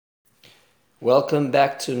Welcome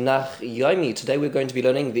back to Nach Yomi. Today we're going to be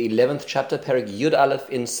learning the 11th chapter, Perek Yud Aleph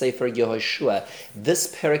in Sefer Yehoshua.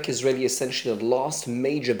 This Perek is really essentially the last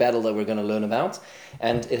major battle that we're going to learn about,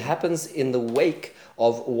 and it happens in the wake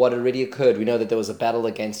of what already occurred. We know that there was a battle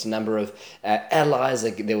against a number of allies,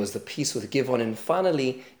 there was the peace with Givon, and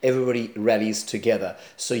finally everybody rallies together.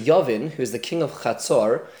 So Yavin, who is the king of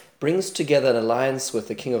Chatzor, brings together an alliance with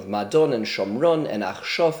the king of Madon and Shomron and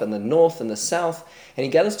Achshaph and the north and the south, and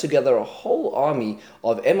he gathers together a whole army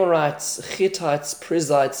of Amorites, Hittites,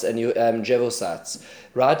 Prizzites, and Jebusites,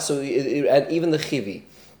 right? And even the Chivi.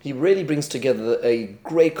 He really brings together a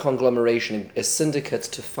great conglomeration, a syndicate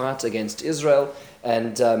to fight against Israel,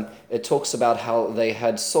 and it talks about how they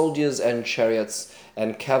had soldiers and chariots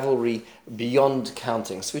and cavalry beyond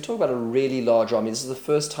counting. So we talk about a really large army. This is the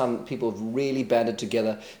first time people have really banded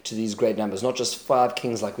together to these great numbers, not just 5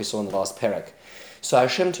 kings like we saw in the last Perek. So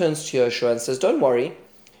Hashem turns to Yehoshua and says, don't worry,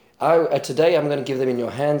 today I'm going to give them in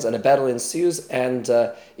your hands, and a battle ensues, and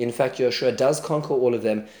in fact Yehoshua does conquer all of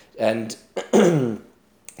them, and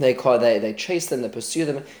they chase them, they pursue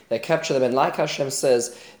them, they capture them, and like Hashem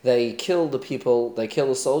says, they kill the people, they kill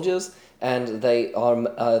the soldiers, and they are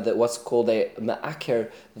what's called a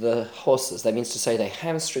ma'aker, the horses. That means to say they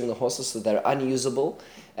hamstring the horses so they're unusable,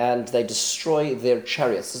 and they destroy their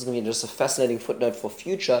chariots. This is going to be just a fascinating footnote for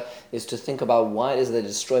future, is to think about why it is they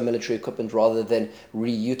destroy military equipment rather than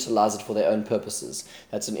reutilize it for their own purposes.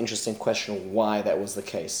 That's an interesting question, why that was the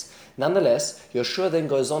case. Nonetheless, Yehoshua then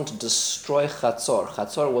goes on to destroy Chatzor.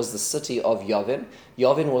 Chatzor was the city of Yavin.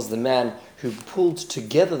 Yavin was the man who pulled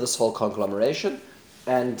together this whole conglomeration,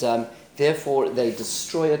 and therefore they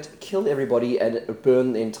destroy it, kill everybody, and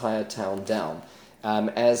burn the entire town down,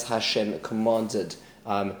 as Hashem commanded.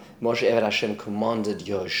 Moshe Eved Hashem commanded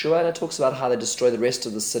Yehoshua, and it talks about how they destroy the rest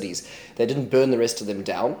of the cities. They didn't burn the rest of them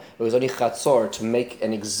down. It was only Chatzor to make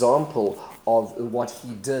an example of what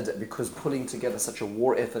he did, because pulling together such a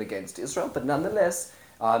war effort against Israel. But nonetheless,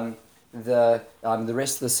 the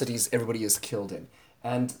rest of the cities, everybody is killed in.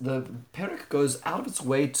 And the Perek goes out of its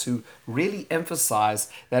way to really emphasize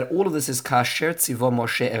that all of this is kasher tzivo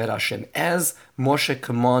Moshe Eved Hashem, as Moshe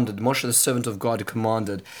commanded, Moshe the servant of God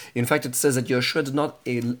commanded. In fact, it says that Yehoshua did not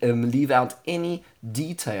leave out any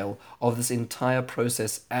detail of this entire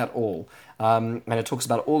process at all. And it talks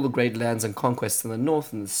about all the great lands and conquests in the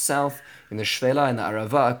north and the south, in the Shvela and the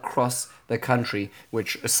Arava, across the country,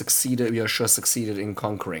 which Yehoshua succeeded in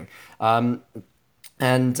conquering.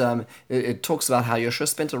 It talks about how Yehoshua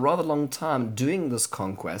spent a rather long time doing this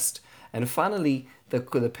conquest. And finally, the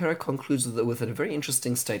Perek concludes with a very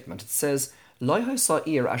interesting statement. It says, Lo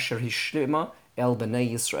ha'ir asher hishlima el b'nei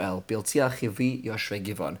Yisrael, biltia chivi Yoshve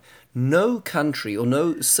Givon. No country or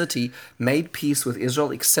no city made peace with Israel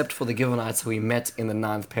except for the Givonites who we met in the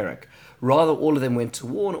 9th Perek. Rather, all of them went to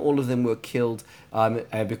war and all of them were killed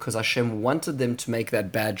because Hashem wanted them to make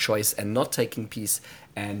that bad choice and not taking peace,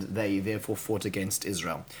 and they therefore fought against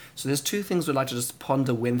Israel. So there's 2 things we'd like to just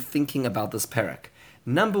ponder when thinking about this Perek.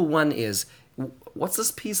 Number 1 is, what's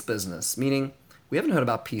this peace business? Meaning, we haven't heard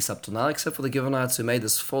about peace up to now, except for the Givonites who made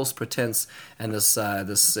this false pretense and this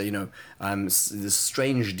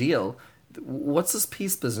strange deal. What's this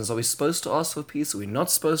peace business? Are we supposed to ask for peace? Are we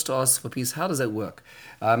not supposed to ask for peace? How does that work?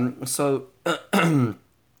 In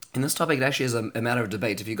this topic, it actually is a matter of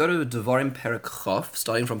debate. If you go to Devarim Perek Chof,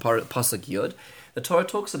 starting from Pasuk Yud, the Torah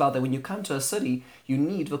talks about that when you come to a city, you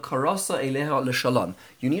need v'karasa eleha l'shalom.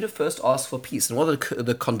 You need to first ask for peace. And what are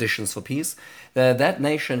the conditions for peace? That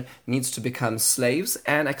nation needs to become slaves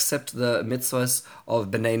and accept the mitzvahs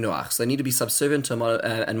of Bnei Noach. So they need to be subservient to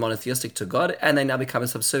and monotheistic to God, and they now become a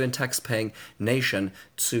subservient tax-paying nation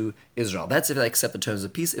to Israel. That's if they accept the terms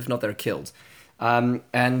of peace. If not, they're killed. Then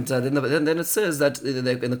it says that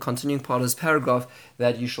in the continuing part of this paragraph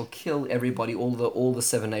that you shall kill everybody, all the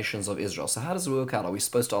 7 nations of Israel. So how does it work out? Are we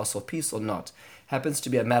supposed to ask for peace or not? Happens to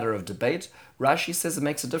be a matter of debate. Rashi says it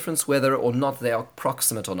makes a difference whether or not they are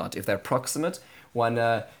proximate or not. If they're proximate,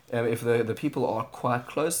 if the people are quite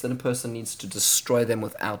close, then a person needs to destroy them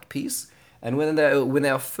without peace. And when they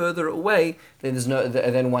are further away,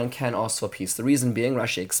 then one can ask for peace. The reason being,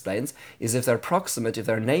 Rashi explains, is if they're proximate, if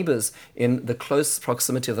they're neighbors in the close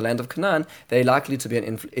proximity of the land of Canaan, they're likely to be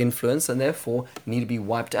an influence and therefore need to be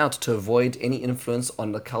wiped out to avoid any influence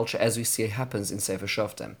on the culture, as we see happens in Sefer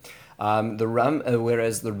Shoftim.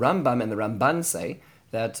 Whereas the Rambam and the Ramban say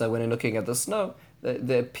that when looking at this, no,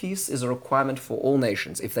 the peace is a requirement for all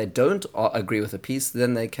nations. If they don't agree with the peace,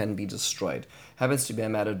 then they can be destroyed. Happens to be a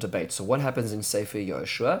matter of debate. So what happens in Sefer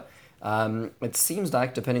Yehoshua? It seems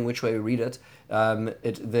like, depending which way we read it,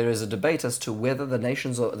 there is a debate as to whether the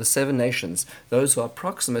nations, or the 7 nations, those who are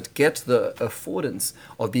proximate, get the affordance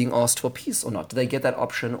of being asked for peace or not. Do they get that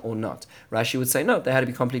option or not? Rashi would say no, they had to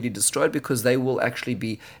be completely destroyed because they will actually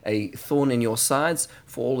be a thorn in your sides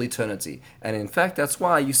for all eternity. And in fact, that's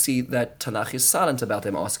why you see that Tanakh is silent about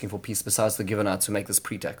them asking for peace, besides the Givonites who make this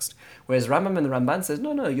pretext. Whereas Rambam and the Ramban says,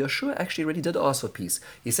 no, Yehoshua actually really did ask for peace.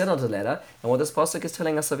 He sent out a letter, and what this pasuk is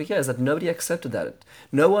telling us over here is that nobody accepted that.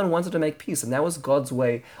 No one wanted to make peace, and that was God's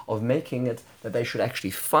way of making it that they should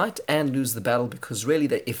actually fight and lose the battle, because really,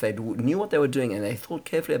 if they knew what they were doing and they thought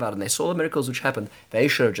carefully about it and they saw the miracles which happened, they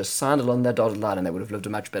should have just signed along that dotted line and they would have lived a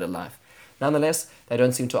much better life. Nonetheless, they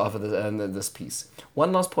don't seem to offer this peace.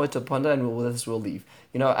 One last point to ponder, and this we'll leave.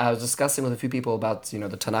 I was discussing with a few people about the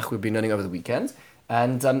Tanakh we've been learning over the weekend,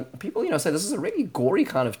 and people say this is a really gory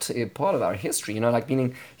kind of part of our history.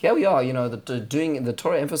 Meaning here we are. The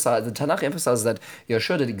Torah emphasized, the Tanakh emphasizes that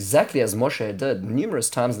Yehoshua did exactly as Moshe did numerous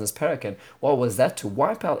times in this parak. And what was that? To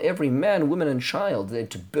wipe out every man, woman, and child,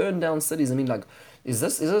 to burn down cities. Is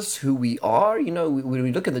this who we are? When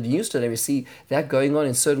we look at the news today, we see that going on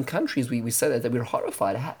in certain countries. We say that we're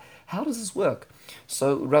horrified. How does this work?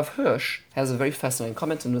 So Rav Hirsch has a very fascinating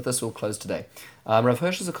comment, and with this we'll close today. Rav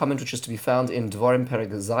Hirsch has a comment which is to be found in Dvarim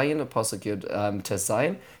Perek Zayin, Pasuk Yud Tes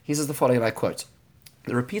Zayin. He says the following, and I quote: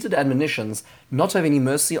 "The repeated admonitions not to have any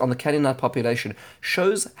mercy on the Canaanite population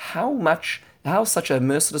shows how such a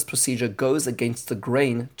merciless procedure goes against the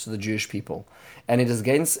grain to the Jewish people, and is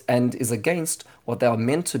against what they are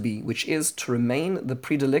meant to be, which is to remain the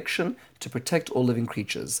predilection to protect all living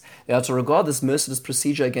creatures. They are to regard this merciless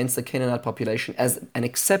procedure against the Canaanite population as an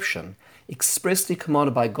exception, expressly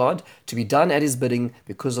commanded by God to be done at his bidding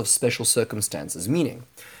because of special circumstances." Meaning,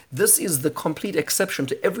 this is the complete exception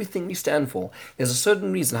to everything we stand for. There's a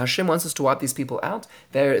certain reason Hashem wants us to wipe these people out.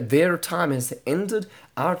 Their time has ended.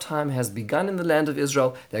 Our time has begun in the land of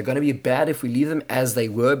Israel. They're going to be bad if we leave them as they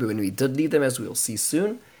were, but when we did leave them, as we'll see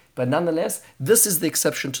soon. But nonetheless, this is the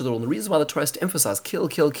exception to the rule. And the reason why the Torah has to emphasize kill,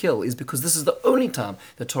 kill, kill is because this is the only time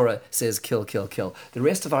the Torah says kill, kill, kill. The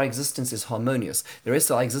rest of our existence is harmonious. The rest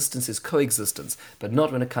of our existence is coexistence, but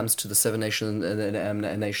not when it comes to the 7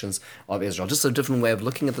 nations of Israel. Just a different way of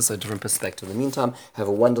looking at this, a different perspective. In the meantime, have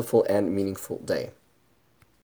a wonderful and meaningful day.